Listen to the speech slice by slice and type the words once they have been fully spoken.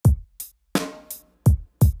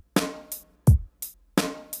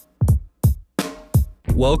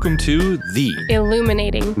Welcome to the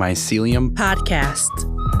Illuminating Mycelium Podcast,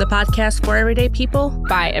 the podcast for everyday people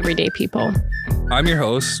by everyday people. I'm your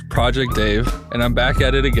host, Project Dave, and I'm back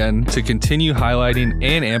at it again to continue highlighting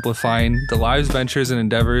and amplifying the lives, ventures, and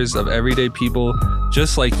endeavors of everyday people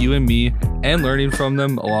just like you and me, and learning from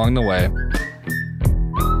them along the way.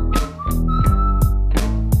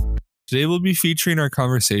 Today we'll be featuring our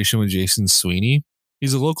conversation with Jason Sweeney.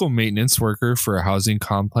 He's a local maintenance worker for a housing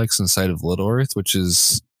complex inside of Little Earth, which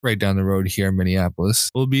is right down the road here in Minneapolis.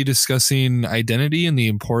 We'll be discussing identity and the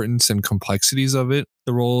importance and complexities of it,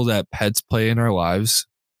 the role that pets play in our lives,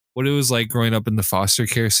 what it was like growing up in the foster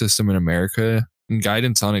care system in America, and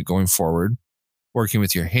guidance on it going forward, working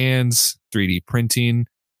with your hands, 3D printing,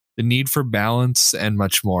 the need for balance, and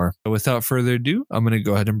much more. But without further ado, I'm going to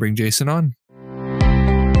go ahead and bring Jason on.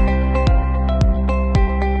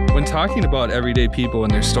 When talking about everyday people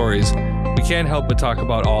and their stories, we can't help but talk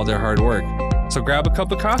about all their hard work. So grab a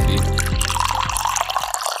cup of coffee.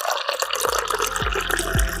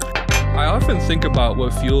 I often think about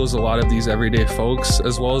what fuels a lot of these everyday folks,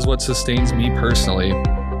 as well as what sustains me personally.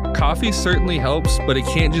 Coffee certainly helps, but it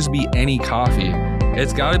can't just be any coffee.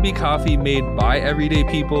 It's got to be coffee made by everyday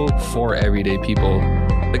people for everyday people.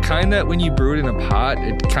 The kind that when you brew it in a pot,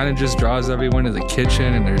 it kind of just draws everyone to the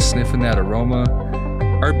kitchen and they're sniffing that aroma.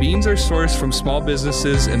 Our beans are sourced from small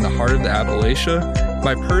businesses in the heart of the Appalachia.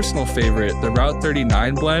 My personal favorite, the Route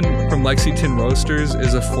 39 blend from Lexington Roasters,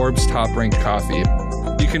 is a Forbes top-ranked coffee.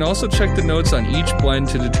 You can also check the notes on each blend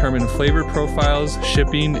to determine flavor profiles,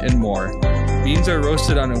 shipping, and more. Beans are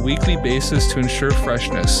roasted on a weekly basis to ensure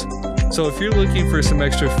freshness. So if you're looking for some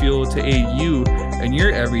extra fuel to aid you in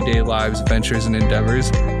your everyday lives, ventures, and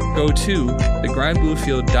endeavors, go to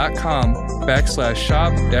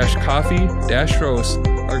thegrindbluefield.com/shop-coffee-roast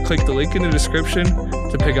or click the link in the description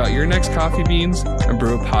to pick out your next coffee beans and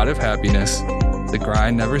brew a pot of happiness. The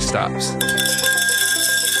grind never stops.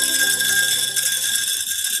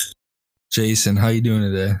 Jason, how you doing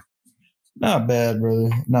today? Not bad, brother.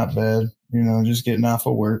 Not bad. Just getting off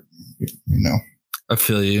of work, I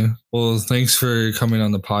feel you. Well, thanks for coming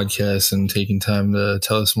on the podcast and taking time to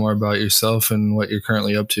tell us more about yourself and what you're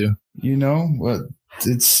currently up to.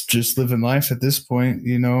 It's just living life at this point.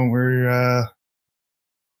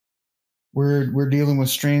 We're dealing with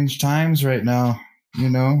strange times right now.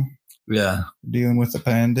 Yeah. Dealing with a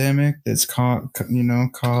pandemic that's calling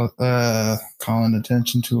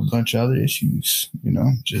attention to a bunch of other issues.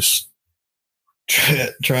 Just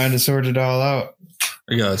trying to sort it all out.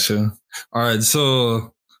 I gotcha. All right.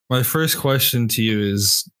 So my first question to you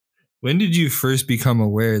is, when did you first become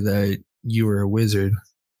aware that you were a wizard?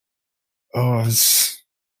 Oh, I was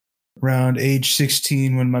around age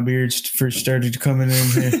 16 when my beard first started coming in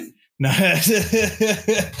here.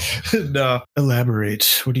 No.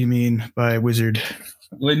 Elaborate. What do you mean by wizard?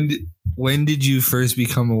 When did you first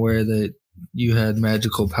become aware that you had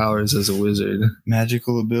magical powers as a wizard?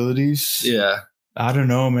 Magical abilities? Yeah. I don't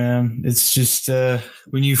know, man. It's just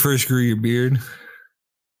when you first grew your beard.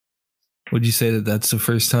 Would you say that that's the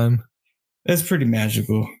first time? That's pretty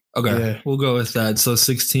magical. Okay, yeah. We'll go with that. So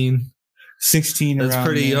 16. 16. That's around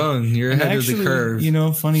pretty there. young. You're ahead of the curve.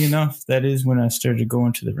 Funny enough, that is when I started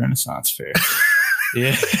going to the Renaissance Fair.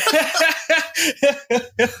 Yeah.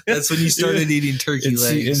 That's when you started eating turkey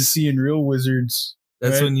legs and seeing real wizards.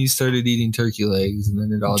 That's right? when you started eating turkey legs, and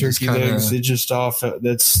then it all turkey just kind of... legs. It just all felt,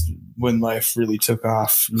 that's when life really took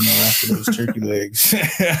off, after those turkey legs.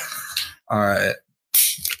 All right.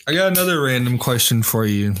 I got another random question for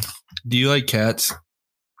you. Do you like cats?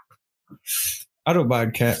 I don't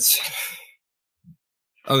mind cats.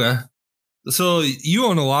 Okay. So you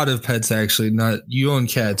own a lot of pets, actually. You own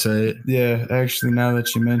cats, right? Yeah, actually, now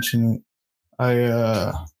that you mention it,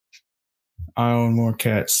 I own more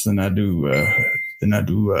cats than I do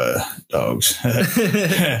dogs.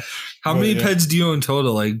 How many pets do you own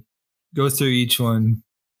total? Like, go through each one.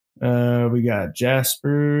 We got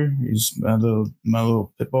Jasper. He's my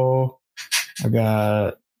little pit bull. I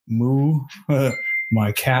got Moo,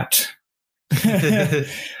 my cat,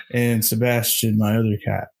 and Sebastian, my other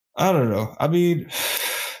cat. I don't know. I mean,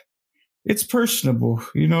 it's personable.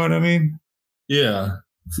 You know what I mean? Yeah.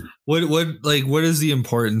 What is the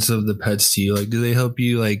importance of the pets to you? Like, do they help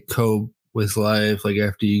you like cope with life? Like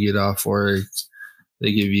after you get off work,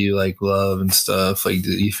 they give you like love and stuff. Like,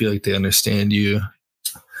 do you feel like they understand you?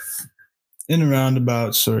 In a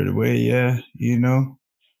roundabout sort of way, yeah.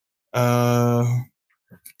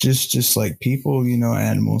 Just like people,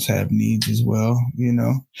 animals have needs as well.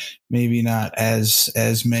 Maybe not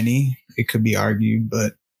as many. It could be argued,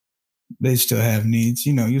 but they still have needs.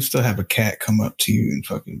 You still have a cat come up to you and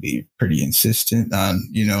fucking be pretty insistent on,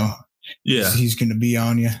 Yeah. He's going to be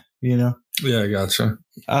on you, you know? Yeah, I gotcha.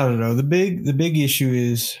 I don't know. The big issue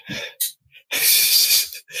is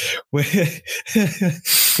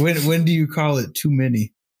when do you call it too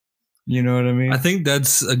many? You know what I mean? I think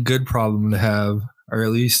that's a good problem to have, or at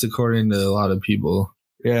least according to a lot of people.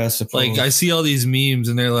 Yeah, I suppose. Like, I see all these memes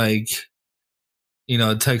and they're like, you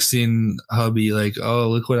know, texting hubby like, "Oh,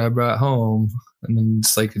 look what I brought home," and then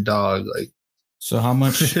it's like a dog. Like, so how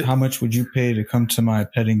much would you pay to come to my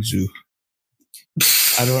petting zoo?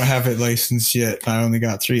 I don't have it licensed yet. I only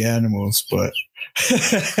got 3 animals, but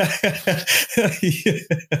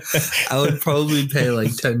I would probably pay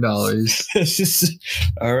like $10. It's just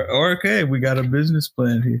okay. We got a business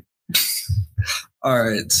plan here. All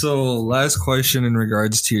right. So, last question in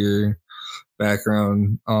regards to your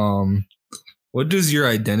background. What does your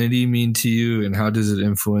identity mean to you, and how does it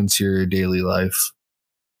influence your daily life?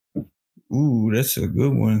 Ooh, that's a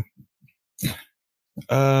good one.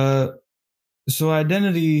 So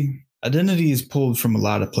identity is pulled from a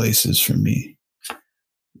lot of places for me.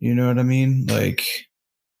 You know what I mean? Like,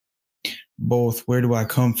 both where do I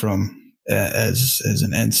come from as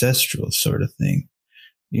an ancestral sort of thing.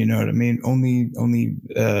 You know what I mean? Only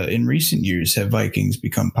in recent years have Vikings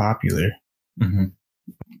become popular. Mm-hmm.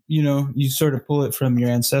 You know, you sort of pull it from your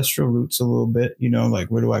ancestral roots a little bit, you know, like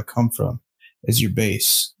where do I come from as your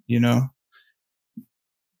base, you know,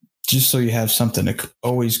 just so you have something to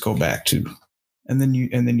always go back to. And then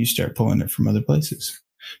you start pulling it from other places,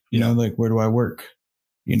 you know, like where do I work?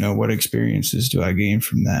 You know, what experiences do I gain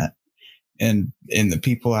from that? And the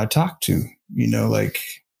people I talk to, you know, like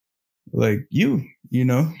you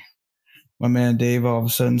know, my man Dave all of a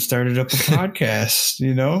sudden started up a podcast,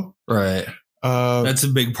 you know? Right. That's a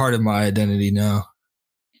big part of my identity now.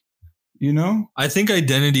 You know? I think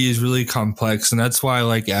identity is really complex, and that's why I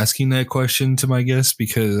like asking that question to my guests,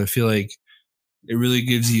 because I feel like it really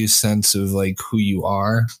gives you a sense of like who you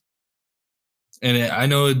are. And I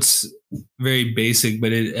know it's very basic,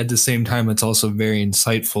 but at the same time, it's also very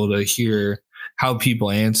insightful to hear how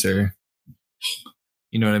people answer.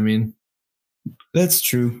 You know what I mean? That's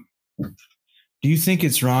true. Do you think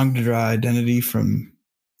it's wrong to draw identity from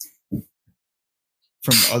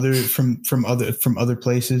other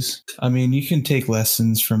places? I mean, you can take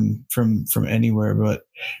lessons from anywhere, but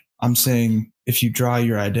I'm saying if you draw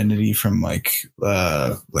your identity from like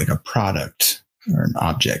a product or an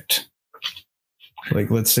object,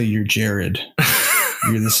 like let's say you're Jared,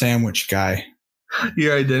 you're the sandwich guy.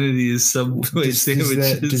 Your identity is Subway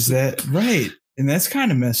sandwiches. Does that right? And that's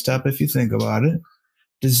kind of messed up if you think about it.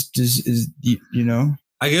 You know?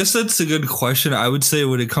 I guess that's a good question. I would say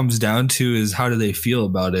what it comes down to is how do they feel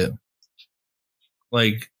about it?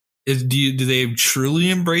 Like, do they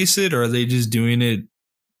truly embrace it, or are they just doing it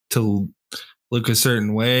to look a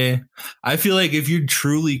certain way? I feel like if you're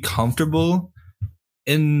truly comfortable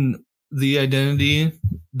in the identity,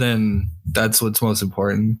 then that's what's most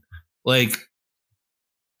important. Like,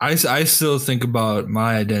 I still think about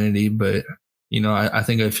my identity, but you know, I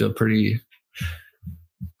think I feel pretty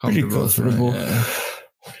comfortable. Yeah.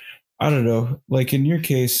 I don't know. Like in your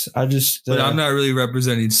case, but I'm not really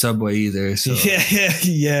representing Subway either. So yeah.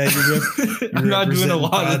 You're I'm not doing a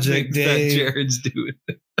lot of things Dave. that Jared's doing.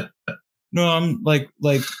 No, I'm like,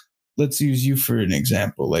 let's use you for an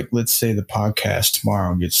example. Like, let's say the podcast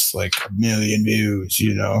tomorrow gets like 1 million views,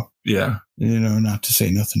 you know? Yeah. You know, not to say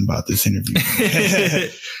nothing about this interview,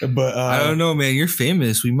 but I don't know, man. You're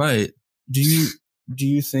famous. We might. Do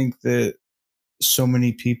you think that so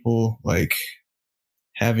many people like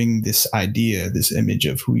having this idea, this image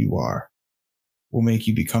of who you are will make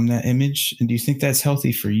you become that image? And do you think that's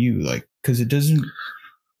healthy for you? Like, because it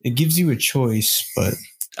gives you a choice, but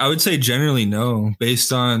I would say generally no,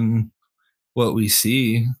 based on what we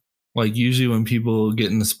see. Like usually when people get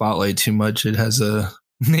in the spotlight too much, it has a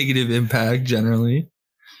negative impact generally.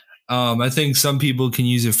 I think some people can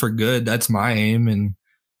use it for good. That's my aim, and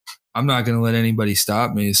I'm not going to let anybody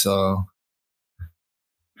stop me. So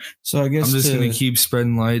I guess I'm just going to keep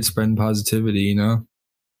spreading light, spreading positivity, you know?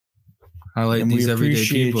 Highlight these everyday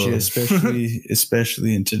people. You,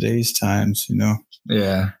 especially in today's times, you know?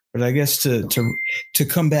 Yeah. But I guess to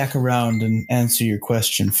come back around and answer your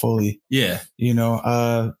question fully. Yeah. You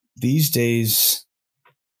know, these days,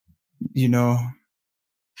 you know,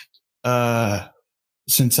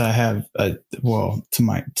 since I have,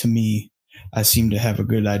 to me, I seem to have a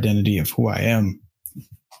good identity of who I am.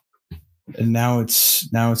 And now it's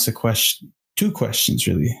a question, 2 questions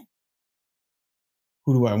really.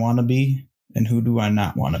 Who do I want to be, and who do I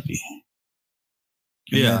not want to be?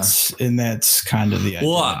 And that's kind of the idea.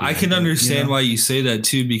 Well, I can understand why you say that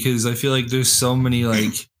too, because I feel like there's so many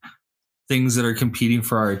like things that are competing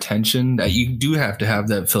for our attention, that you do have to have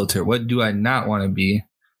that filter. What do I not want to be?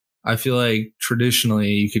 I feel like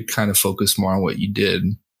traditionally you could kind of focus more on what you did.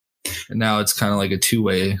 And now it's kind of like a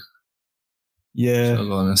two-way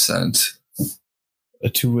struggle in a sense. A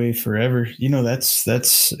two-way forever. You know,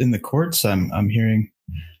 that's in the courts I'm hearing,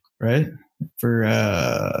 right?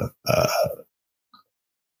 For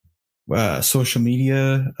social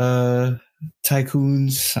media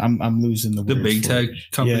tycoons. I'm losing the big tech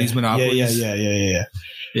companies, monopolies.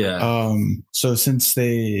 Yeah. So since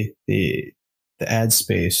the ad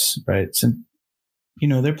space, right? Since, you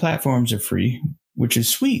know, their platforms are free, which is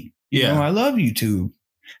sweet. You know, I love YouTube.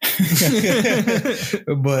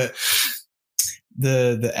 But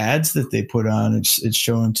the ads that they put on, it's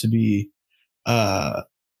shown to be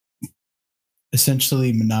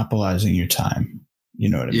essentially monopolizing your time. You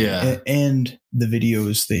know what I mean? Yeah. And the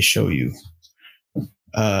videos they show you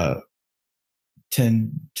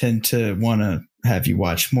tend to want to have you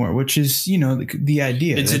watch more, which is, you know, the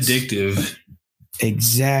idea. It's addictive.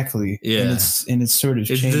 Exactly. Yeah. And it's sort of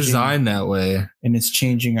it's designed that way. And it's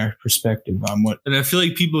changing our perspective on what. And I feel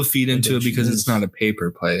like people feed into it because it's not a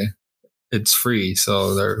pay-per play. It's free.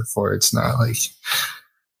 So therefore it's not like,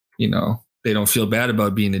 you know, they don't feel bad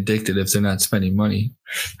about being addicted if they're not spending money.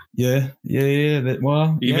 Yeah.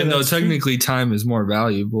 Even though technically time is more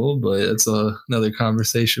valuable, but it's another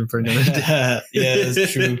conversation for another day. Yeah,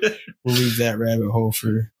 that's true. We'll leave that rabbit hole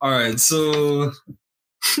for. All right. So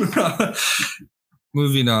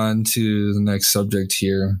moving on to the next subject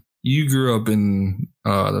here. You grew up in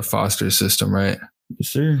the foster system, right? Yes,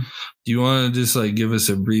 sir. Do you want to just like give us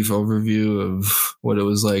a brief overview of what it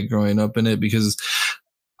was like growing up in it? Because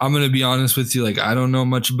I'm going to be honest with you, like I don't know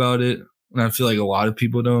much about it, and I feel like a lot of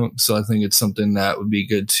people don't. So I think it's something that would be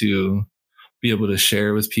good to be able to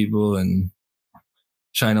share with people and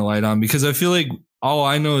shine a light on, because I feel like all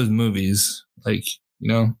I know is movies, like,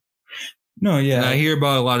 you know. No, yeah. And I hear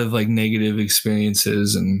about a lot of like negative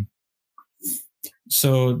experiences, and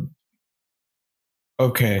so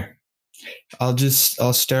okay.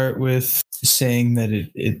 I'll start with saying that it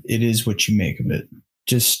is what you make of it.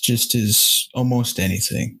 Just as almost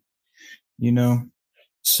anything, you know.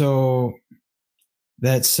 So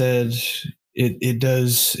that said, it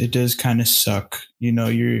does kind of suck. You know,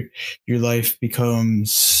 your life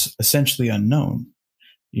becomes essentially unknown.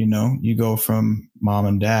 You know, you go from mom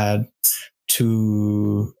and dad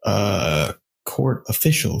to court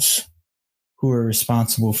officials who are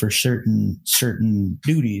responsible for certain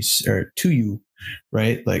duties or to you,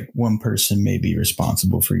 right? Like one person may be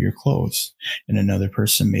responsible for your clothes, and another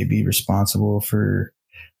person may be responsible for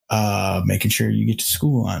making sure you get to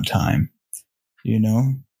school on time. You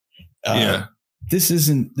know, this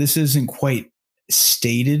isn't quite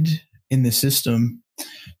stated in the system,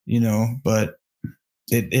 you know, but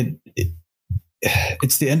it's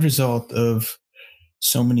the end result of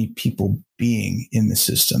so many people being in the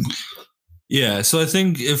system. Yeah. So I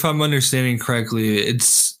think if I'm understanding correctly,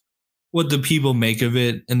 it's what the people make of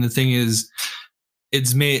it. And the thing is,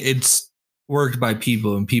 it's worked by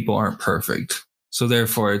people, and people aren't perfect. So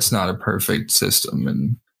therefore it's not a perfect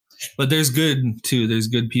system. But there's good too. There's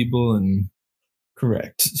good people and.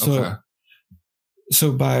 Correct.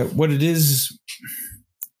 So by what it is,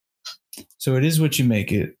 so it is what you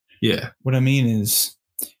make it. Yeah. What I mean is,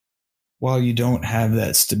 while you don't have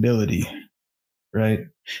that stability, right?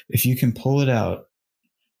 If you can pull it out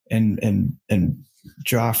and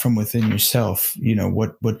draw from within yourself, you know,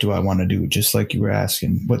 what do I want to do? Just like you were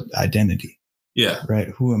asking, what identity? Yeah. Right.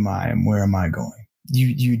 Who am I and where am I going?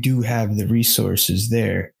 You do have the resources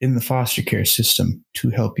there in the foster care system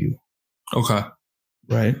to help you. Okay.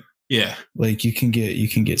 Right. Yeah. Like you can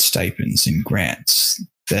get stipends and grants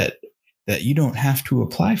that you don't have to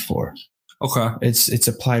apply for. Okay. It's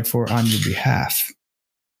applied for on your behalf.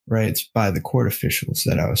 Right. It's by the court officials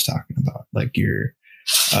that I was talking about, like your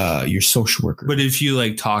social worker. But if you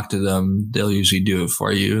like talk to them, they'll usually do it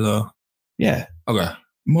for you though. Yeah. Okay.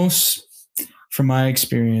 Most, from my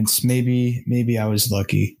experience, maybe I was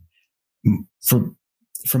lucky. From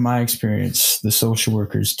my experience, the social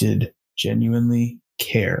workers did genuinely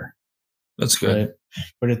care. That's good. Right?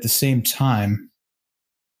 But at the same time,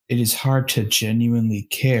 it is hard to genuinely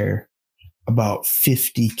care about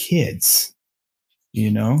 50 kids. You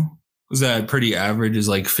know? Was that pretty average? Is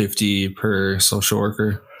like 50 per social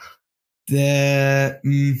worker? That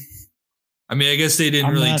I mean, I guess they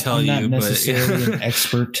didn't really tell you, I'm not necessarily an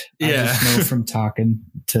expert. Yeah. I just know from talking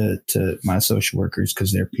to my social workers,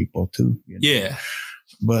 because they're people too. You know? Yeah.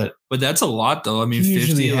 But that's a lot though. I mean, 50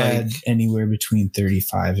 usually had anywhere between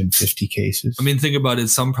 35 and 50 cases. I mean, think about it.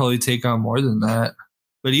 Some probably take on more than that.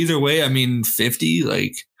 But either way, I mean, 50,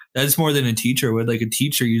 like That's more than a teacher would. Like a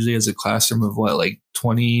teacher usually has a classroom of what, like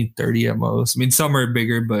 20, 30 at most. I mean, some are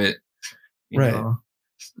bigger, but you Right. know.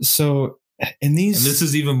 So And this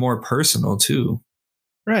is even more personal too.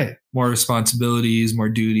 right. More responsibilities, more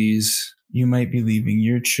duties. You might be leaving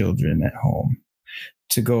your children at home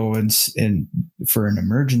to go and for an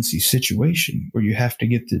emergency situation where you have to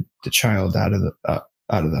get the child out of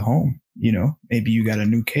the home. You know, maybe you got a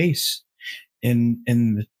new case, and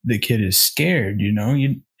the kid is scared. You know,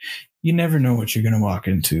 you never know what you're going to walk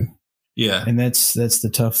into. Yeah, and that's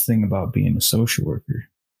the tough thing about being a social worker.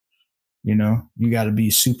 You know, you got to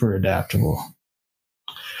be super adaptable.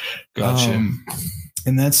 Gotcha.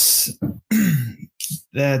 And that's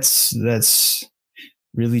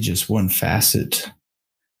really just one facet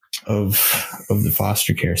of the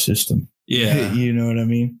foster care system. Yeah. You know what I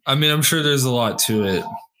mean? I mean, I'm sure there's a lot to it.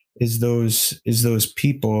 Is those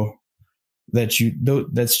people that's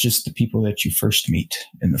just the people that you first meet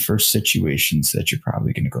in the first situations that you're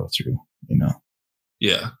probably going to go through, you know?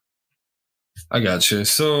 Yeah. I gotcha.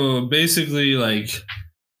 So basically, like,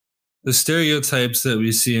 the stereotypes that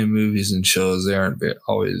we see in movies and shows, they aren't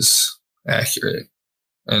always accurate.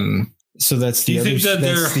 And so that's do you think that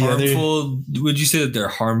they're harmful? Would you say that they're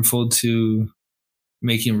harmful to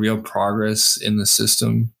making real progress in the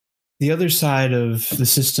system? The other side of the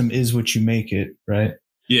system is what you make it, right?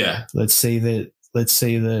 Yeah. Let's say that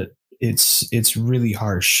it's really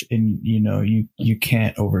harsh, and you know you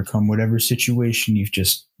can't overcome whatever situation you've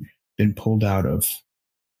just been pulled out of,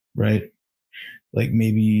 right? Like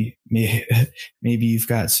maybe you've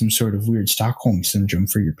got some sort of weird Stockholm syndrome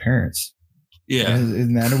for your parents. Yeah.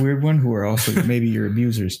 Isn't that a weird one? Who are also maybe your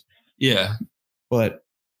abusers. Yeah. But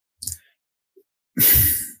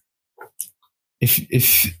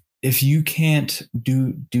if you can't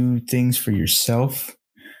do things for yourself,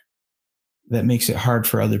 that makes it hard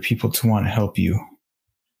for other people to want to help you.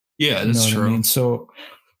 Yeah, that's true. I mean? So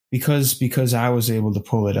because I was able to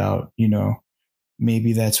pull it out, you know,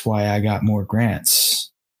 maybe that's why I got more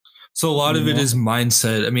grants. So a lot of it is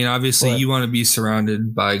mindset. I mean, obviously you want to be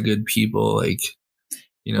surrounded by good people, like,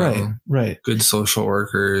 you know, right. Good social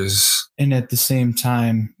workers. And at the same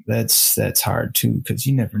time, that's hard too, because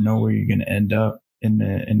you never know where you're going to end up in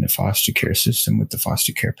the foster care system with the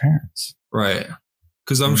foster care parents. Right.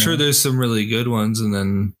 Because I'm sure there's some really good ones, and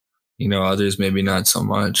then, you know, others maybe not so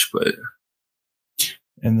much, but.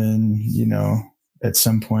 And then, you know, at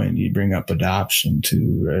some point you bring up adoption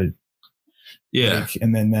too, right? Yeah. Like,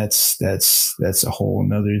 and then that's a whole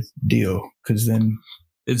nother deal, because then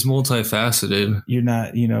it's multifaceted. You're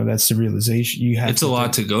not, you know, that's the realization you have. It's a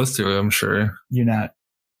lot to go through, I'm sure. You're not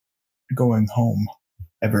going home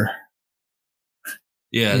ever.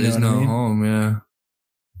 Yeah, there's no home. Yeah.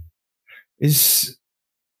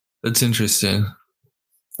 That's interesting.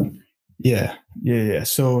 Yeah.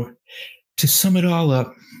 So to sum it all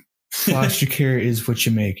up, foster care is what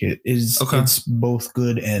you make it. It's both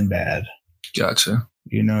good and bad. Gotcha.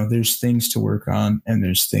 You know, there's things to work on, and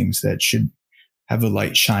there's things that should have a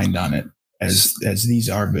light shined on it, as these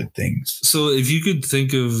are good things. So if you could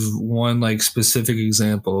think of one like specific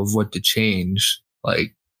example of what to change,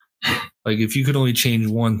 like if you could only change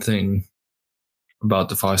one thing about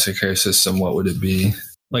the foster care system, what would it be?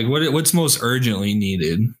 Like what's most urgently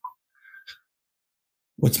needed?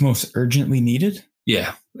 What's most urgently needed?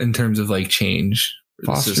 Yeah, in terms of like change.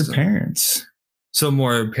 Foster parents. So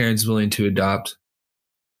more parents willing to adopt.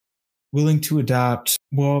 Willing to adopt.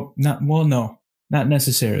 No, not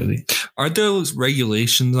necessarily. Aren't there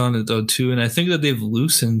regulations on it though too? And I think that they've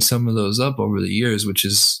loosened some of those up over the years, which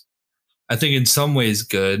is, I think, in some ways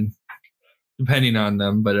good, depending on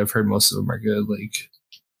them. But I've heard most of them are good. Like,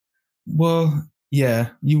 well, yeah,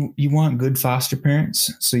 you want good foster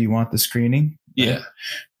parents, so you want the screening. Right? Yeah,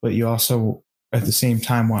 but you also at the same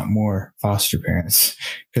time want more foster parents,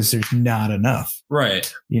 because there's not enough. Right.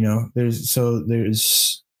 You know,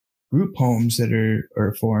 there's group homes that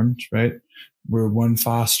are formed, right, where one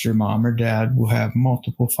foster mom or dad will have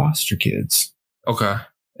multiple foster kids. Okay.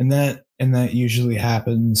 And that usually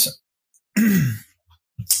happens to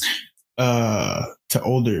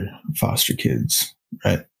older foster kids,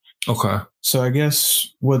 right? Okay. So I guess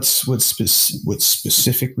what's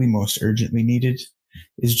specifically most urgently needed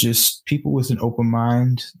is just people with an open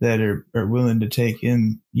mind that are willing to take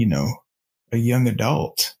in, you know, a young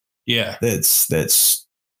adult. Yeah. That's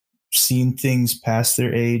seen things past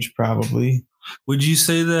their age, probably. Would you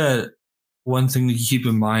say that one thing to keep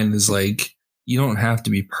in mind is like, you don't have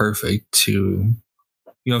to be perfect you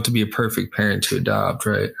don't have to be a perfect parent to adopt,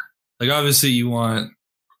 right? Like obviously you want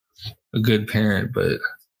a good parent, but.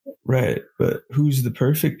 Right. But who's the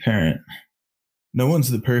perfect parent? No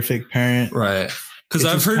one's the perfect parent. Right. Because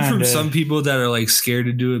I've heard from some people that are like scared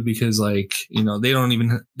to do it because like, you know, they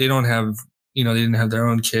didn't have their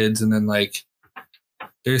own kids, and then like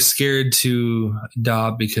they're scared to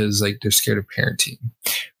adopt because like they're scared of parenting.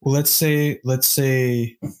 Well, let's say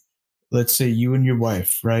you and your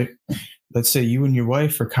wife, right? Let's say you and your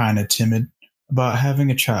wife are kind of timid about having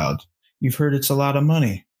a child. You've heard it's a lot of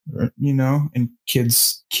money, you know, and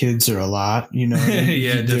kids are a lot, you know.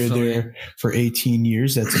 Yeah, they're definitely. there for 18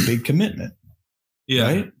 years. That's a big commitment. Yeah.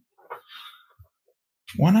 Right?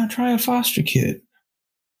 Why not try a foster kid?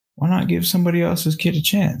 Why not give somebody else's kid a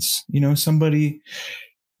chance? You know, somebody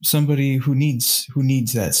who needs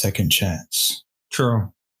that second chance.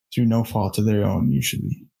 True. Through no fault of their own,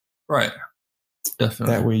 usually. Right.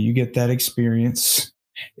 Definitely. That way you get that experience.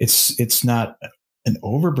 It's not an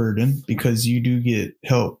overburden because you do get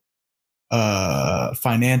help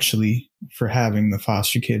financially for having the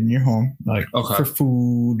foster kid in your home, like for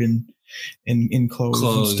food and clothes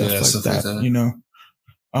and stuff like that. You know,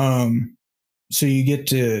 so you get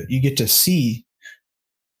to see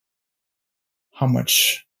how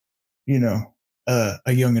much, you know,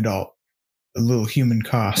 a young adult, a little human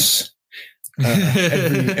costs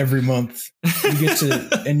every month.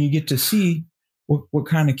 You get to see what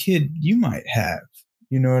kind of kid you might have.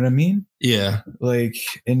 You know what I mean? Yeah. Like,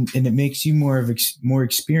 and it makes you more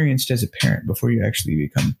experienced as a parent before you actually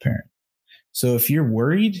become a parent. So if you're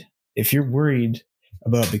worried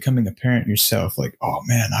about becoming a parent yourself, like, oh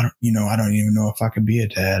man, I don't even know if I could be a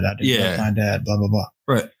dad. I didn't like my dad, blah, blah, blah.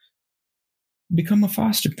 Right. Become a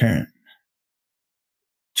foster parent.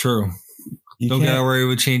 True. You don't gotta worry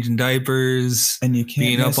with changing diapers, and you can't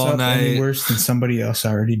being up all night any worse than somebody else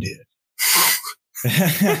already did.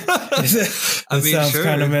 That sounds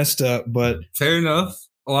kind of messed up, but fair enough.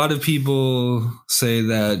 A lot of people say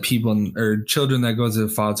that people or children that go to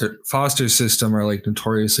the foster system are like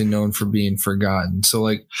notoriously known for being forgotten. So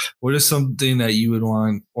like, what is something that you would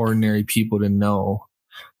want ordinary people to know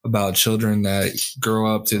about children that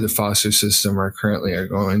grow up through the foster system or currently are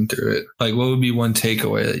going through it? Like, what would be one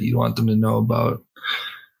takeaway that you want them to know about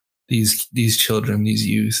these children, these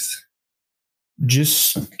youth?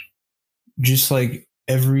 Just like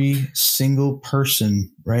every single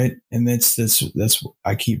person, right? And that's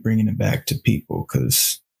I keep bringing it back to people,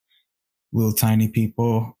 because little tiny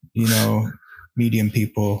people, you know, medium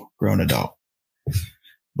people, grown adult,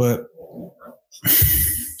 but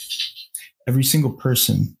every single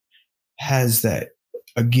person has a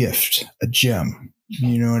gift, a gem,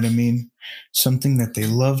 you know what I mean? Something that they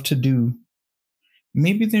love to do.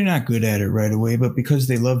 Maybe they're not good at it right away, but because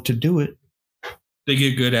they love to do it, they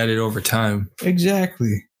get good at it over time.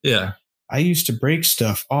 Exactly. Yeah. I used to break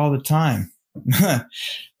stuff all the time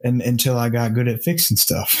and until I got good at fixing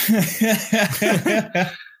stuff,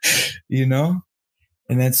 you know,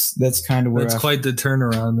 and that's kind of where that's quite the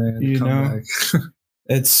turnaround there. You know,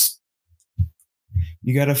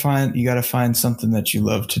 you got to find something that you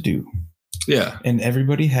love to do. Yeah. And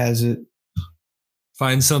everybody has it.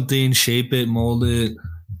 Find something, shape it, mold it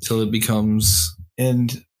till it becomes.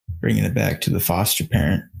 And bringing it back to the foster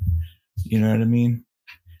parent, you know what I mean?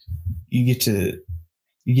 You get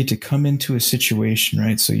to come into a situation,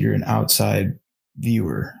 right? So you're an outside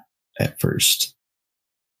viewer at first,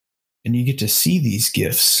 and you get to see these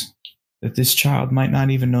gifts that this child might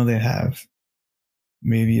not even know they have.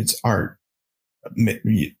 Maybe it's art.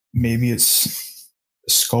 Maybe it's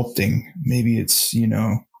sculpting. Maybe it's, you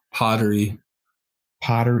know, pottery,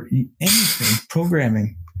 anything,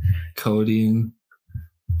 programming, coding.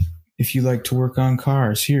 If you like to work on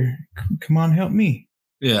cars, here, come on, help me.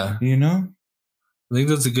 Yeah. You know? I think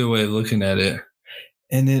that's a good way of looking at it.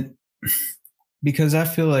 And because I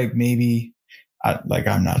feel like maybe,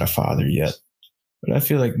 I'm not a father yet, but I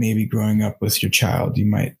feel like maybe growing up with your child, you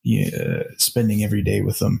might, spending every day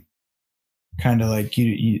with them, kind of like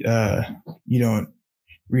you don't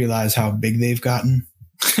realize how big they've gotten,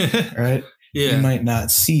 right? Yeah. You might not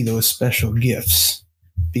see those special gifts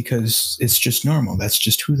because it's just normal. That's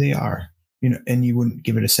just who they are, you know, and you wouldn't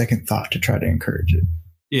give it a second thought to try to encourage it.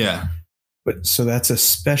 Yeah. But so that's a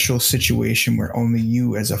special situation where only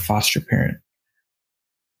you as a foster parent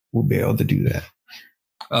will be able to do that.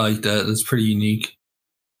 I like that. That's pretty unique.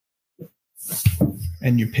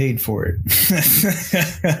 And you're paid for it.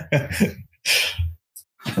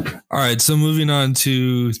 All right. So moving on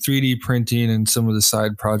to 3D printing and some of the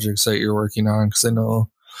side projects that you're working on, because I know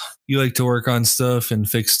you like to work on stuff and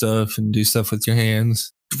fix stuff and do stuff with your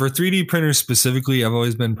hands. For 3D printers specifically, I've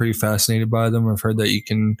always been pretty fascinated by them. I've heard that you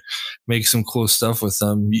can make some cool stuff with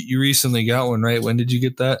them. You recently got one, right? When did you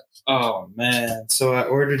get that? Oh man. So I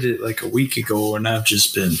ordered it like a week ago and I've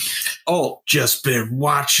just been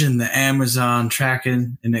watching the Amazon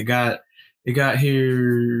tracking, and it got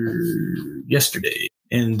here yesterday.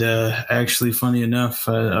 And actually, funny enough,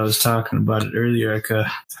 I was talking about it earlier.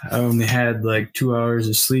 I only had like 2 hours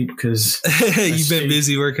of sleep because you've been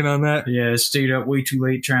busy working on that. Yeah, I stayed up way too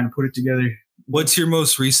late trying to put it together. What's your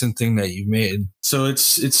most recent thing that you made? So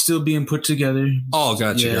it's still being put together. Oh,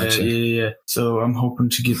 gotcha. Yeah. So I'm hoping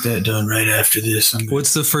to get that done right after this.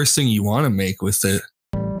 What's the first thing you want to make with it?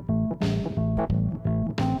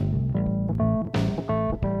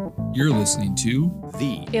 You're listening to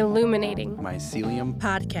the Illuminating Mycelium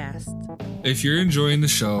podcast. If you're enjoying the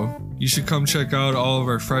show, you should come check out all of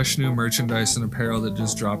our fresh new merchandise and apparel that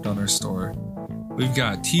just dropped on our store. We've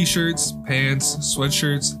got t-shirts, pants,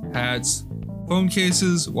 sweatshirts, hats, phone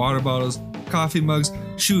cases, water bottles, coffee mugs,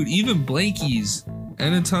 even blankies,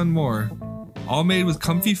 and a ton more. All made with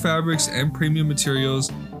comfy fabrics and premium materials.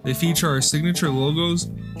 They feature our signature logos,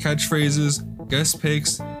 catchphrases, guest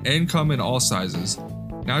picks, and come in all sizes.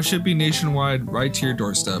 Now shipping nationwide right to your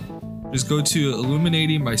doorstep. Just go to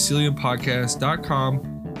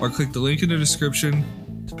illuminatingmyceliumpodcast.com or click the link in the description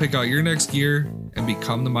to pick out your next gear and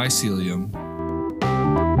become the mycelium.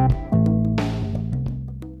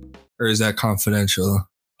 Or is that confidential?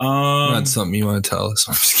 Not something you want to tell us.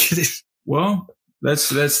 I'm just kidding. Well, that's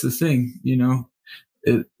the thing, you know.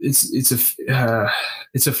 It's a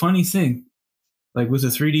funny thing. Like with a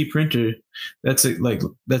 3D printer, that's a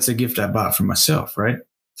gift I bought for myself, right?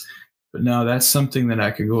 But now that's something that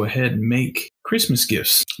I could go ahead and make Christmas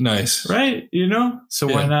gifts. Nice. Right? You know? So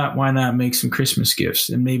why not make some Christmas gifts,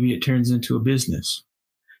 and maybe it turns into a business.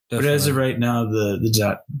 Definitely. But as of right now,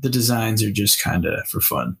 the designs are just kind of for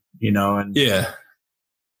fun, you know? And yeah.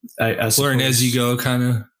 I learn as you go, kind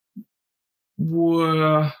of.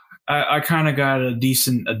 Well, I kind of got a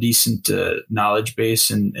decent knowledge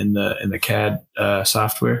base in the CAD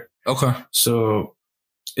software. Okay. So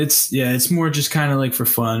it's more just kind of like for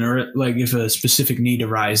fun, or like if a specific need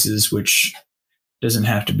arises, which doesn't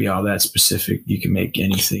have to be all that specific. You can make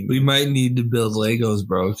anything. We might need to build Legos,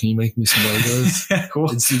 bro. Can you make me some Legos?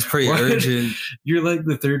 Well, it's pretty urgent. You're like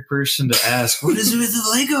the third person to ask, what is it with the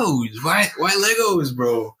Legos? Why Legos,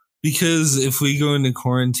 bro? Because if we go into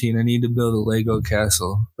quarantine, I need to build a Lego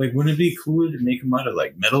castle. Like, wouldn't it be cooler to make them out of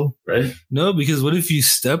like metal, right? No, because what if you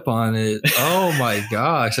step on it? Oh my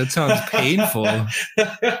gosh, that sounds painful.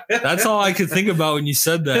 That's all I could think about when you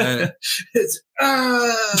said that.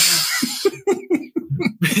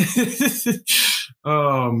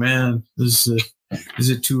 Oh man, is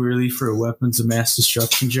it too early for a weapons of mass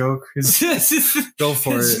destruction joke? Go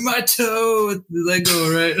for it. It's my toe with the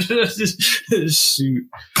Lego, right? Shoot.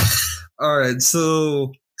 All right.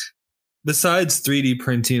 So besides 3D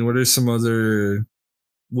printing, what are some other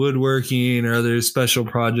woodworking or other special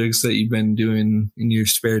projects that you've been doing in your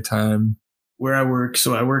spare time? Where I work,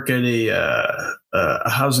 so I work at a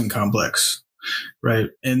housing complex,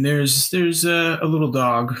 right? And there's a little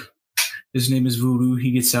dog. His name is Voodoo.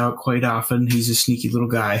 He gets out quite often. He's a sneaky little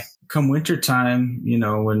guy. Come wintertime, you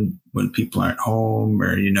know, when people aren't home,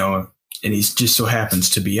 or, you know, and he's just so happens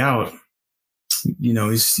to be out, you know,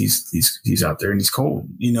 he's out there and he's cold,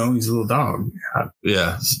 you know, he's a little dog.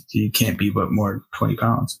 Yeah. He can't be but more than 20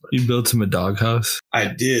 pounds. But you built him a doghouse? I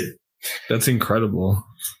did. That's incredible.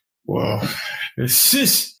 Well, it's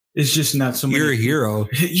just not so much. You're a hero.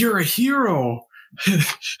 You're a hero.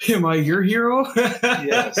 Am I your hero?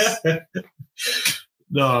 Yes.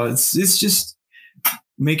 No, it's just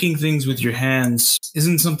making things with your hands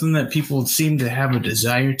isn't something that people seem to have a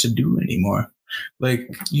desire to do anymore. Like,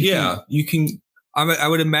 you can. I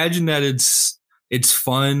would imagine that it's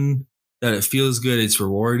fun, that it feels good, it's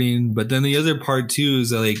rewarding. But then the other part too is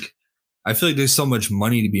that, like, I feel like there's so much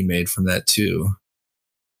money to be made from that too.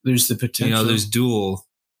 There's the potential. You know,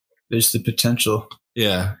 there's the potential.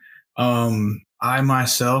 Yeah. I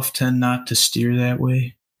myself tend not to steer that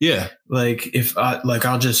way. Yeah. Like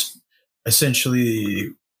I'll just essentially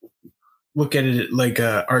look at it like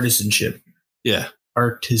artisanship. Yeah.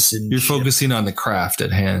 Artisanship. You're focusing on the craft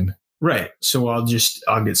at hand. Right. So I'll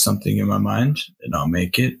get something in my mind and I'll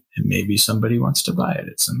make it, and maybe somebody wants to buy it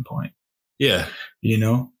at some point. Yeah. You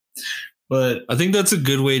know? But I think that's a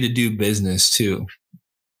good way to do business too.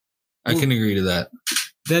 I can agree to that.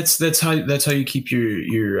 That's how you keep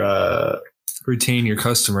your retain your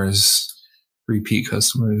customers, repeat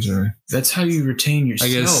customers, or that's how you retain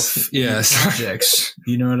yourself. I guess, yes. Projects.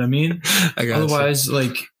 You know what I mean? I got Otherwise,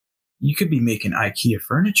 like, you could be making IKEA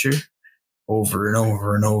furniture over and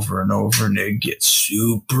over and over and over, and it gets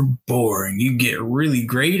super boring. You get really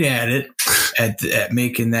great at it at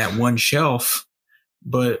making that one shelf,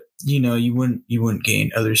 but you wouldn't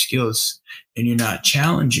gain other skills, and you're not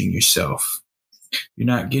challenging yourself. You're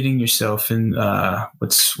not getting yourself in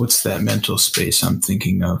what's that mental space I'm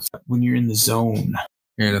thinking of when you're in the zone.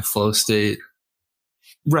 You're in a flow state.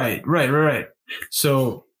 Right.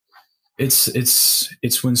 So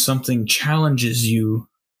it's when something challenges you,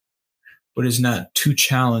 but is not too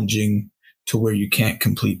challenging to where you can't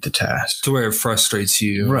complete the task. To where it frustrates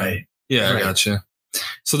you. Right. Yeah, Right. I gotcha.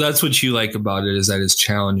 So that's what you like about it, is that it's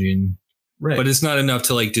challenging. Right. But it's not enough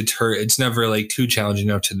to like deter. It's never like too challenging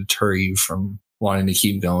enough to deter you from wanting to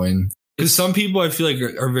keep going. Because some people I feel like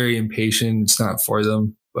are very impatient. It's not for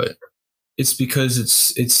them, but it's because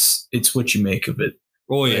it's what you make of it.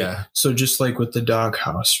 oh Right? yeah. So just like with the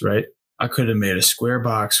doghouse, right? I could have made a square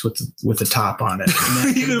box with a top on it. And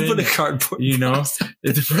that You could could have put a been, cardboard.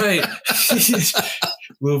 It's right.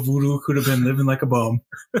 Little Voodoo could have been living like a bum,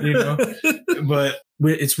 But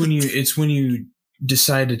it's when you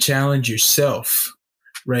decide to challenge yourself,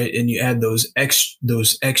 right? And you add those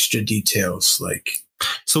extra details, like.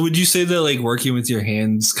 So would you say that like working with your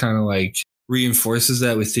hands kind of like reinforces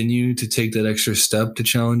that within you to take that extra step to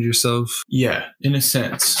challenge yourself? Yeah, in a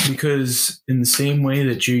sense, because in the same way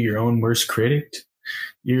that you're your own worst critic,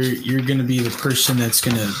 you're going to be the person that's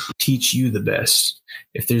going to teach you the best.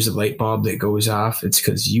 If there's a light bulb that goes off, it's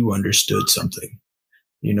because you understood something.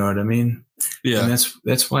 You know what I mean? Yeah. And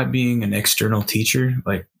that's why being an external teacher,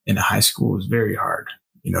 like in a high school, is very hard.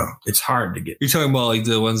 It's hard to get. You're talking about like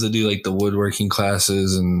the ones that do like the woodworking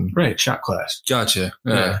classes and Right, shop class. Gotcha.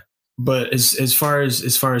 Yeah. But as far as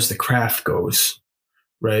the craft goes,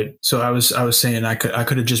 right? So I was saying I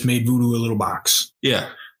could have just made Voodoo a little box. Yeah.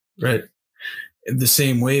 Right. The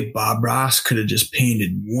same way Bob Ross could have just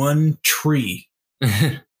painted one tree.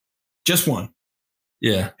 Just one.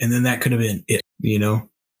 Yeah. And then that could have been it,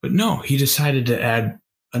 But no, he decided to add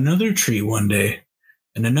another tree one day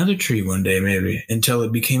and another tree one day, maybe, until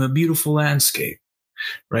it became a beautiful landscape.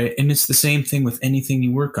 Right. And it's the same thing with anything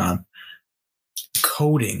you work on.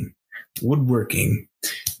 Coding, woodworking,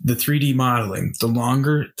 the 3D modeling. The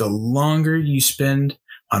longer you spend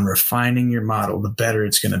on refining your model, the better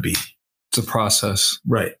it's going to be. It's a process.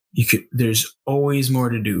 Right. There's always more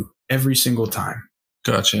to do every single time.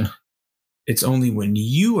 Gotcha. It's only when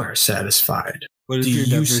you are satisfied. What if do you're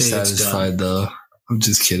you never say it's done? satisfied though? I'm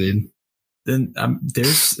just kidding. Then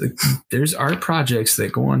there's art projects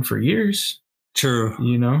that go on for years. True.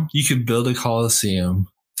 You could build a coliseum.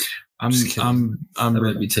 I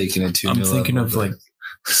might be taking it too. I'm thinking of like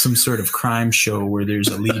some sort of crime show where there's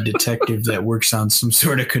a lead detective that works on some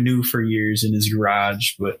sort of canoe for years in his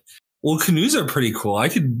garage. But canoes are pretty cool. I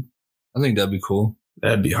think that'd be cool.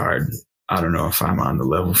 That'd be hard. I don't know if I'm on the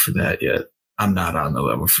level for that yet. I'm not on the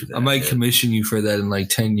level for that. I might commission you for that in like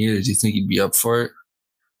 10 years. You think you'd be up for it?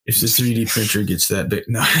 If the 3D printer gets that big,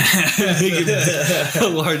 no. A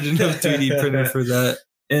large enough 3D printer for that.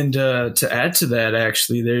 And to add to that,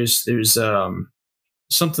 actually, there's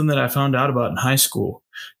something that I found out about in high school.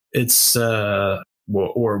 It's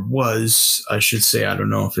was, I should say, I don't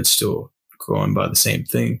know if it's still going by the same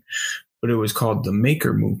thing, but it was called the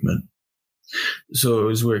Maker Movement. So it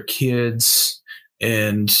was where kids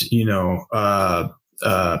and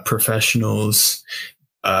professionals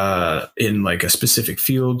in like a specific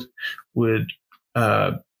field would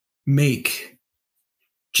make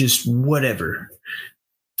just whatever.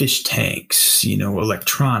 Fish tanks,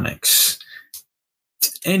 electronics,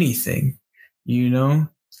 anything, Yeah.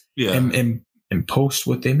 and post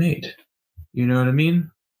what they made. You know what I mean?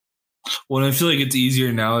 Well, I feel like it's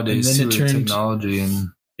easier nowadays And then with technology and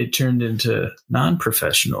it turned into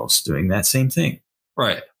non-professionals doing that same thing.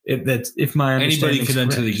 right. If my understanding Anybody could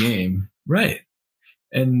enter the game. Right.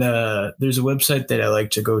 And there's a website that I like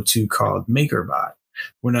to go to called MakerBot.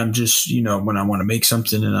 When I'm just, when I want to make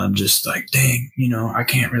something and I'm just like, dang, I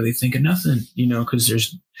can't really think of nothing,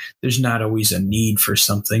 because there's not always a need for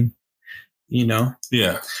something,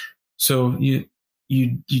 Yeah. So you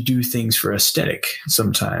do things for aesthetic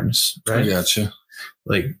sometimes, right? I gotcha.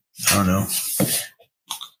 Like, I don't know.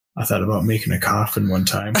 I thought about making a coffin one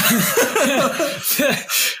time.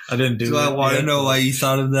 I didn't do it. Do I want to know why you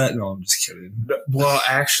thought of that? No, I'm just kidding. Well,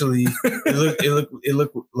 actually, it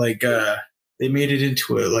looked like they made it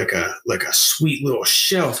into a sweet little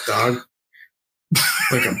shelf, dog.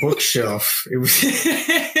 Like a bookshelf. It was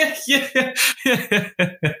yeah.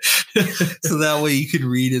 So that way you could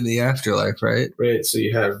read in the afterlife, right? Right. So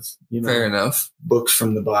you have Fair enough. books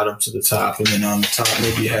from the bottom to the top, and then on the top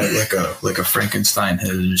maybe you had like a Frankenstein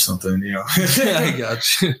head or something, I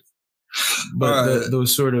got you. But Right.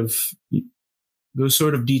 those sort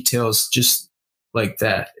of details, just like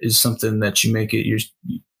that, is something that you make it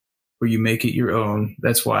where you make it your own.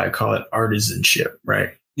 That's why I call it artisanship, right?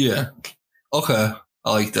 Yeah. Okay.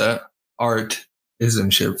 I like that. Art isn't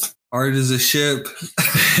ship. Art is a ship.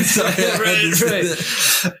 right. We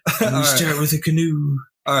start with a canoe.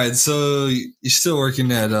 All right. So you're still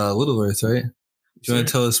working at Little Earth, right? Do you want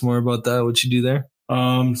to tell us more about that? What you do there?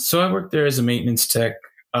 So I work there as a maintenance tech.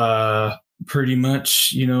 Pretty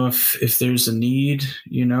much, you know, if there's a need,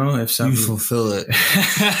 you know, if something, you fulfill it.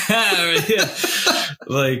 Yeah.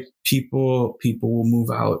 Like people will move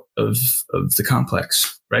out of the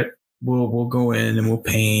complex, right? We'll go in and we'll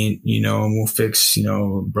paint, you know, and we'll fix, you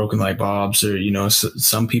know, broken light bulbs, or, you know,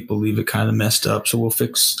 some people leave it kind of messed up. So we'll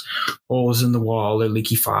fix holes in the wall or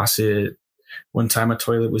leaky faucet. One time a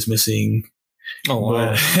toilet was missing. Oh,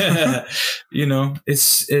 wow. But, you know,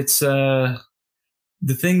 it's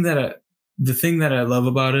the thing that I love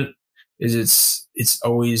about it is it's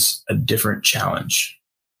always a different challenge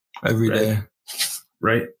every day.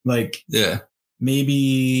 Right? Like, yeah,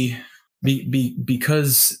 maybe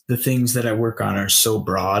because the things that I work on are so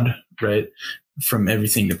broad, right? From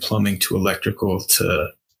everything to plumbing to electrical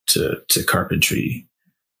to carpentry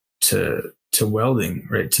to welding,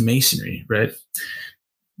 right? To masonry, right?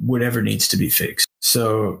 Whatever needs to be fixed.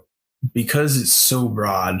 So because it's so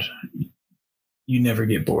broad, you never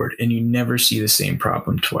get bored and you never see the same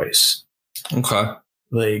problem twice. Okay.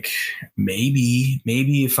 Like maybe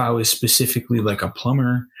if I was specifically like a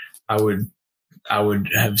plumber, I would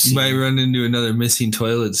have seen. You might run into another missing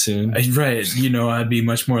toilet soon. Right. You know, I'd be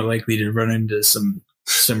much more likely to run into some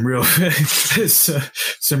real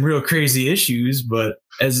some real crazy issues. But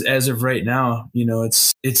as of right now, you know,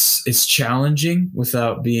 it's challenging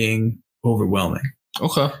without being overwhelming.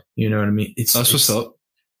 Okay. You know what I mean? That's what's up.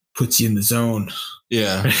 Puts you in the zone.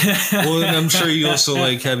 Yeah. Well, and I'm sure you also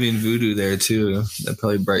like having Voodoo there too. That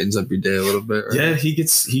probably brightens up your day a little bit, right? Yeah, he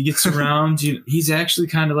gets around. He's actually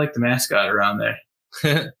kind of like the mascot around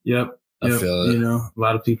there. Yep. I feel it. You know, a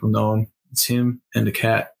lot of people know him. It's him and the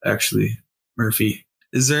cat, actually, Murphy.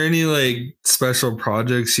 Is there any like special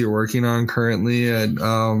projects you're working on currently at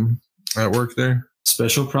work there?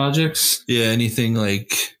 Special projects? Yeah, anything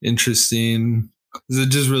like interesting? Is it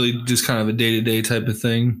just really just kind of a day-to-day type of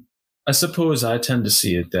thing? I suppose I tend to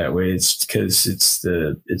see it that way. It's because it's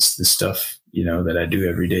the stuff, you know, that I do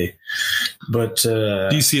every day. But do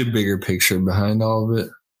you see a bigger picture behind all of it?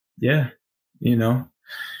 Yeah. You know,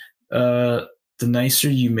 the nicer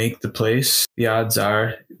you make the place, the odds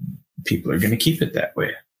are people are going to keep it that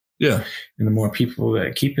way. Yeah. And the more people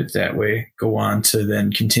that keep it that way go on to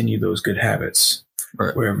then continue those good habits.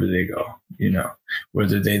 Right. Wherever they go, you know,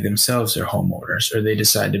 whether they themselves are homeowners or they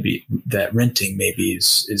decide to be that renting maybe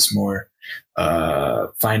is more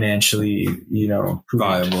financially, you know,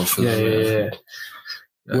 viable for them. Yeah.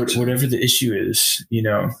 Gotcha. Whatever the issue is, you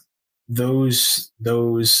know, those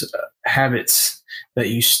habits that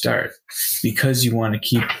you start because you want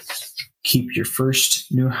to keep your first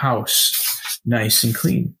new house nice and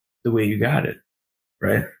clean the way you got it,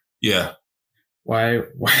 right? Yeah. Why?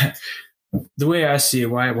 The way I see it,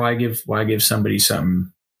 why give somebody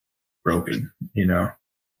something broken, you know,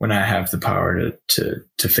 when I have the power to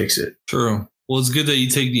fix it? True. Well, it's good that you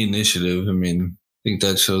take the initiative. I mean, I think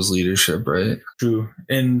that shows leadership, right? True.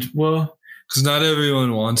 And well, because not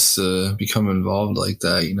everyone wants to become involved like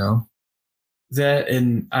that, you know? That,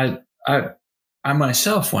 and I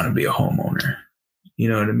myself want to be a homeowner. You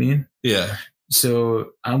know what I mean? Yeah.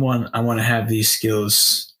 So I want to have these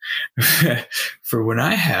skills for when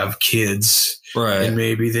I have kids, right? And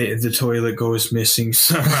maybe the toilet goes missing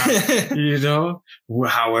somehow, you know,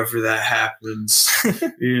 however that happens,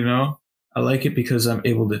 you know. I like it because I'm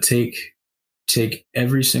able to take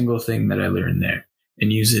every single thing that I learned there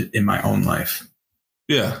and use it in my own life.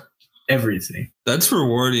 Yeah. Everything. That's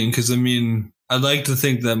rewarding because, I mean, I'd like to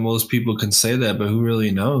think that most people can say that, but who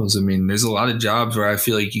really knows? I mean, there's a lot of jobs where I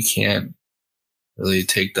feel like you can't really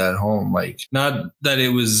take that home. Like, not that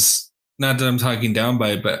I'm talking down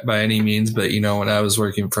by any means, but, you know, when I was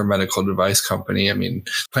working for a medical device company, I mean,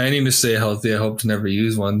 planning to stay healthy, I hope to never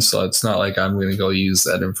use one. So it's not like I'm going to go use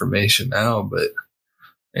that information now, but,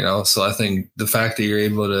 you know, so I think the fact that you're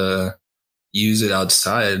able to use it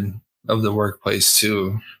outside of the workplace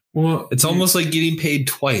too. Well, it's almost like getting paid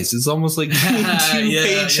twice. It's almost like getting two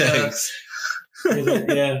paychecks.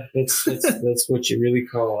 Yeah, that's what you really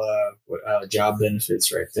call job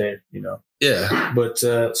benefits right there, you know. Yeah. But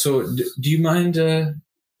so do you mind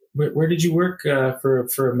where did you work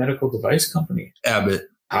for a medical device company? Abbott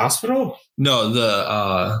Hospital? No,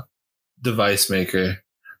 the device maker.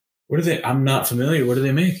 What do they? I'm not familiar. What do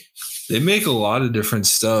they make? They make a lot of different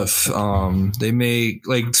stuff. They make,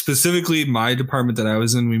 like, specifically my department that I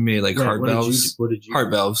was in, we made like heart valves. What did you?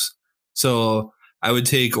 Heart valves. So I would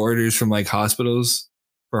take orders from like hospitals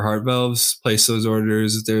for heart valves, place those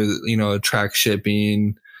orders. If there's, track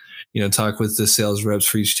shipping, talk with the sales reps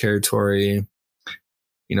for each territory.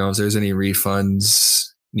 If there's any refunds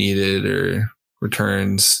needed or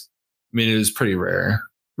returns. I mean, it was pretty rare.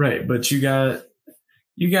 Right. But you got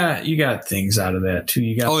things out of that too.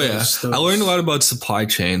 You got, I learned a lot about supply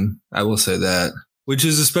chain. I will say that, which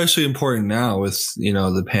is especially important now with,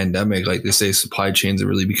 the pandemic. Like they say, supply chains are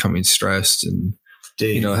really becoming stressed and,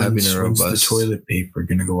 Dave, having a robust. The toilet paper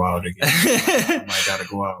going to go out again? I got to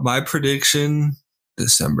go out. My prediction,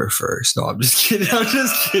 December 1st. No, I'm just kidding. I'm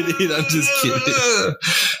just kidding.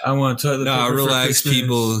 I want toilet paper. No, relax,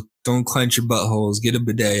 people. Don't clench your buttholes. Get a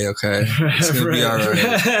bidet, okay? It's going to be all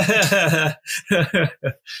right.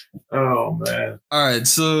 Oh, man. All right.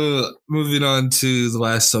 So moving on to the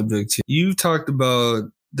last subject. You talked about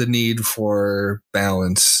the need for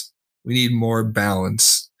balance. We need more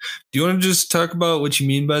balance. Do you want to just talk about what you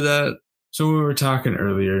mean by that? So we were talking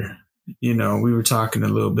earlier, we were talking a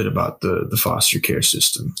little bit about the foster care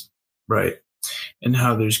system, right? And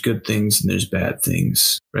how there's good things and there's bad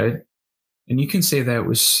things, right? And you can say that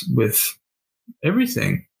with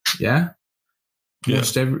everything, yeah?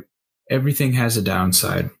 Most everything has a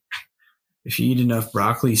downside. If you eat enough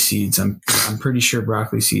broccoli seeds, I'm pretty sure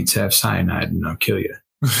broccoli seeds have cyanide and they'll kill you.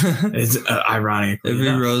 It's ironic.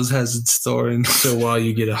 Every rose has its thorn. So while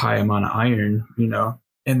you get a high amount of iron,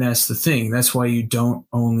 and that's the thing. That's why you don't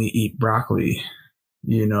only eat broccoli,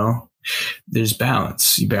 There's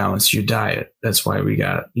balance. You balance your diet. That's why we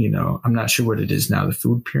got, I'm not sure what it is now, the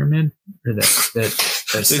food pyramid? Or that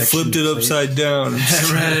they flipped it upside down.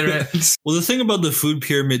 Right. Well, the thing about the food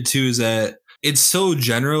pyramid, too, is that it's so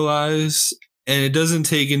generalized and it doesn't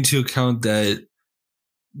take into account that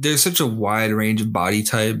there's such a wide range of body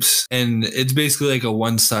types and it's basically like a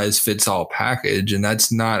one size fits all package. And that's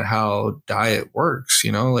not how diet works.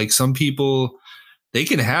 Like some people, they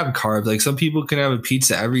can have carbs. Like some people can have a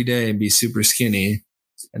pizza every day and be super skinny.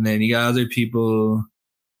 And then you got other people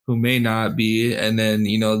who may not be. And then,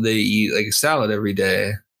 they eat like a salad every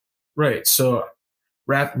day. Right. So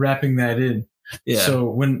wrapping that in. Yeah. So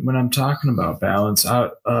when I'm talking about balance,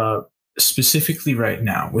 specifically right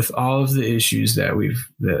now, with all of the issues that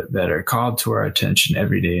that are called to our attention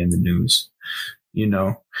every day in the news,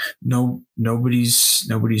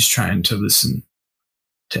 nobody's trying to listen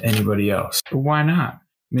to anybody else. But why not?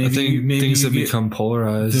 Maybe things have become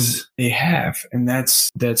polarized. They have, and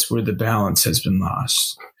that's where the balance has been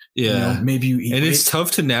lost. Yeah, maybe you eat, and it's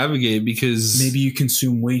tough to navigate because maybe you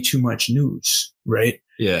consume way too much news, right?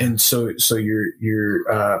 Yeah, and so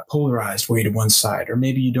you're polarized way to one side, or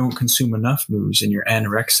maybe you don't consume enough news and you're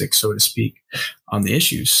anorexic, so to speak, on the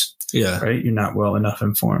issues. Yeah, right. You're not well enough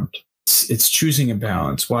informed. It's choosing a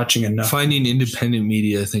balance, watching enough. Finding independent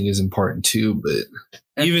media, I think, is important too.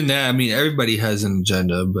 But even that, I mean, everybody has an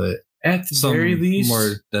agenda, but at the very least,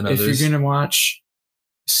 more than others. If you're going to watch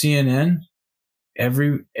CNN,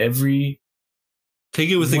 every take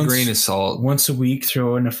it with a grain of salt. Once a week,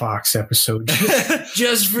 throw in a Fox episode,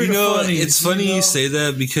 just for the funny. It's funny you say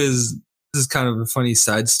that because this is kind of a funny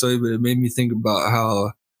side story, but it made me think about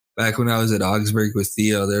how back when I was at Augsburg with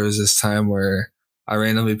Theo, there was this time where I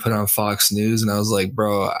randomly put on Fox News and I was like,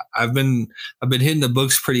 bro, I've been hitting the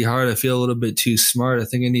books pretty hard. I feel a little bit too smart. I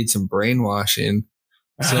think I need some brainwashing.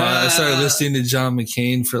 So I started listening to John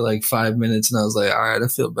McCain for like 5 minutes and I was like, all right, I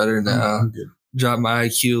feel better now. Drop my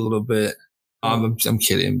IQ a little bit. I'm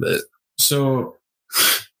kidding, but so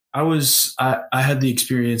I had the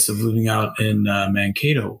experience of living out in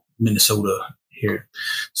Mankato, Minnesota here.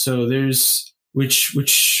 So there's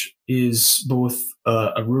which is both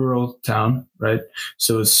a rural town, right?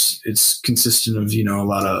 So it's consistent of a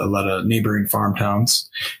lot of neighboring farm towns,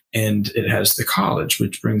 and it has the college,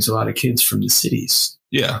 which brings a lot of kids from the cities.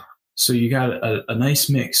 Yeah. So you got a nice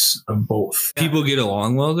mix of both. People get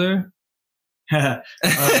along well there.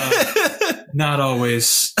 Not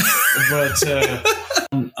always, but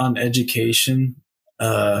on education,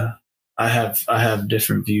 I have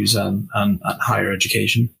different views on higher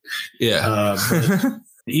education. Yeah.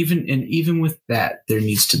 But even with that, there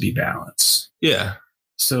needs to be balance. Yeah.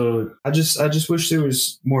 So I just wish there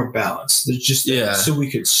was more balance. There's just so we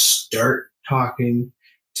could start talking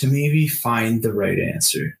to maybe find the right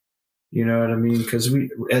answer. You know what I mean? Because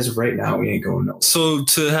as of right now, we ain't going nowhere. So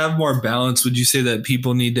to have more balance, would you say that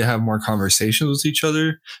people need to have more conversations with each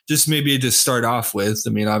other? Just maybe to start off with. I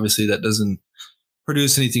mean, obviously that doesn't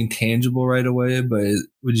produce anything tangible right away, but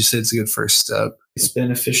would you say it's a good first step? It's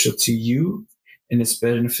beneficial to you and it's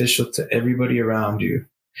beneficial to everybody around you.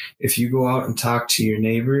 If you go out and talk to your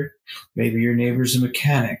neighbor, maybe your neighbor's a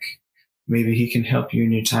mechanic. Maybe he can help you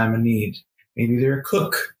in your time of need. Maybe they're a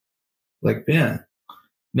cook, like Ben.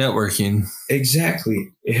 Networking.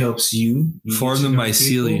 Exactly. It helps you. Form the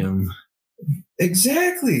mycelium. People.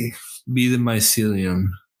 Exactly. Be the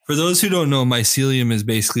mycelium. For those who don't know, mycelium is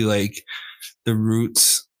basically like the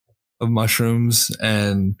roots of mushrooms,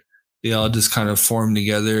 and they all just kind of form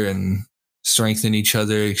together and strengthen each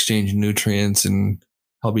other, exchange nutrients, and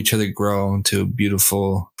help each other grow into a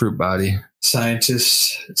beautiful fruit body.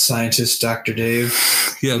 Scientist Dr. Dave.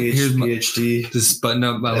 Yeah, here's my PhD. Just button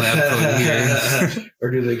up my lab coat here. Or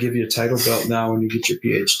do they give you a title belt now when you get your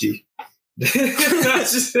PhD?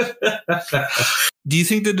 Do you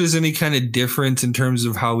think that there's any kind of difference in terms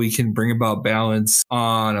of how we can bring about balance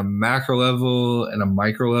on a macro level and a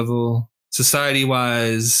micro level, society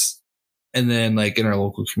wise, and then like in our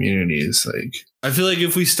local communities? Like, I feel like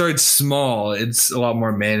if we start small, it's a lot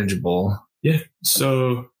more manageable. Yeah.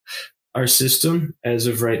 So our system as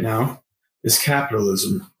of right now is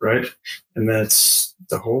capitalism, right? And that's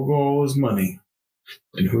the whole goal is money,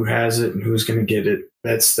 and who has it and who's going to get it.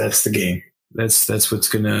 That's the game. That's what's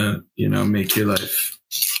going to, make your life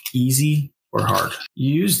easy or hard.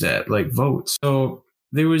 You use that like votes. So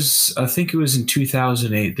there was, I think it was in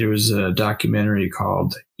 2008, there was a documentary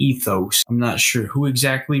called Ethos. I'm not sure who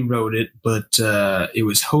exactly wrote it, but it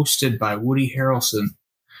was hosted by Woody Harrelson,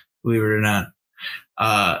 believe it or not.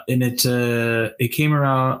 And it came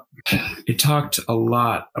around, it talked a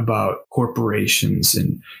lot about corporations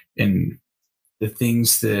and the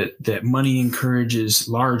things that money encourages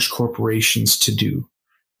large corporations to do,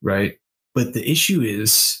 right? But the issue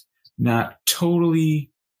is not totally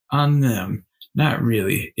on them. Not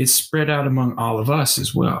really. It's spread out among all of us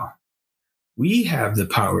as well. We have the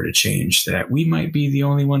power to change that. We might be the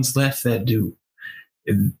only ones left that do.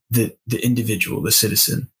 The individual, the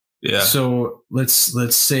citizen. Yeah. So let's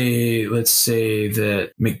say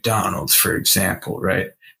that McDonald's, for example, right?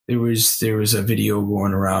 There was a video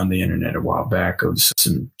going around the internet a while back of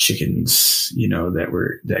some chickens,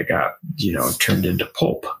 that got, turned into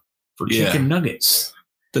pulp for chicken nuggets.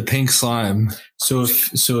 The pink slime. So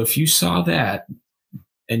if you saw that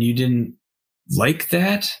and you didn't like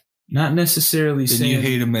that, not necessarily then saying you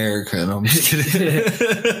hate America. No, I'm just kidding.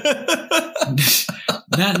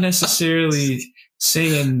 Not necessarily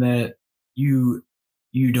saying that you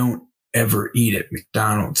don't ever eat at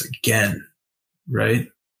McDonald's again, right?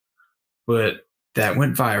 But that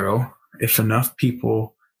went viral. If enough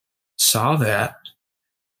people saw that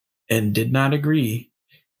and did not agree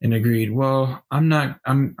and agreed, well, I'm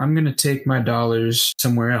going to take my dollars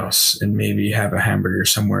somewhere else and maybe have a hamburger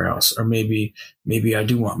somewhere else. Or maybe I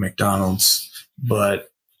do want McDonald's,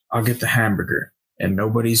 but I'll get the hamburger. And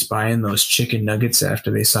nobody's buying those chicken nuggets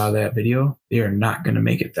after they saw that video. They are not going to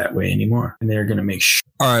make it that way anymore. And they're going to make sure.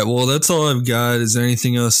 All right. Well, that's all I've got. Is there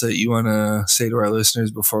anything else that you want to say to our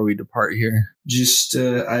listeners before we depart here? Just,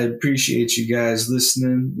 I appreciate you guys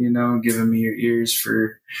listening, giving me your ears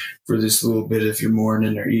for this little bit of your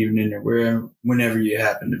morning or evening or whenever you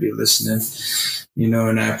happen to be listening,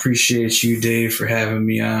 and I appreciate you, Dave, for having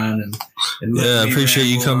me on and I appreciate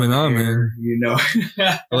you coming on, man.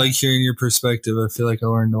 I like hearing your perspective. I feel like I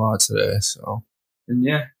learned a lot today. So,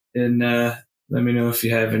 let me know if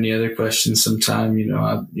you have any other questions sometime.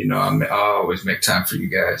 I'll always make time for you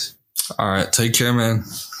guys. All right. Take care, man.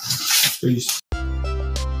 Peace.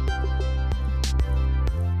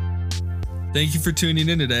 Thank you for tuning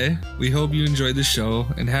in today. We hope you enjoyed the show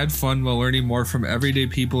and had fun while learning more from everyday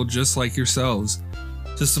people just like yourselves.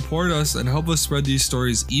 To support us and help us spread these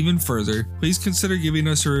stories even further, please consider giving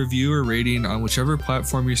us a review or rating on whichever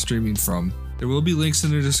platform you're streaming from. There will be links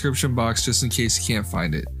in the description box just in case you can't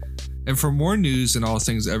find it. And for more news and all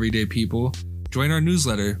things everyday people, join our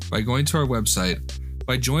newsletter by going to our website.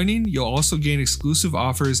 By joining, you'll also gain exclusive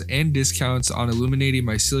offers and discounts on Illuminating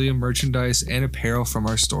Mycelium merchandise and apparel from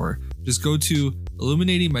our store. Just go to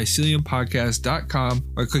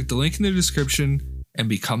illuminatingmyceliumpodcast.com or click the link in the description and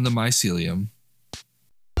become the Mycelium.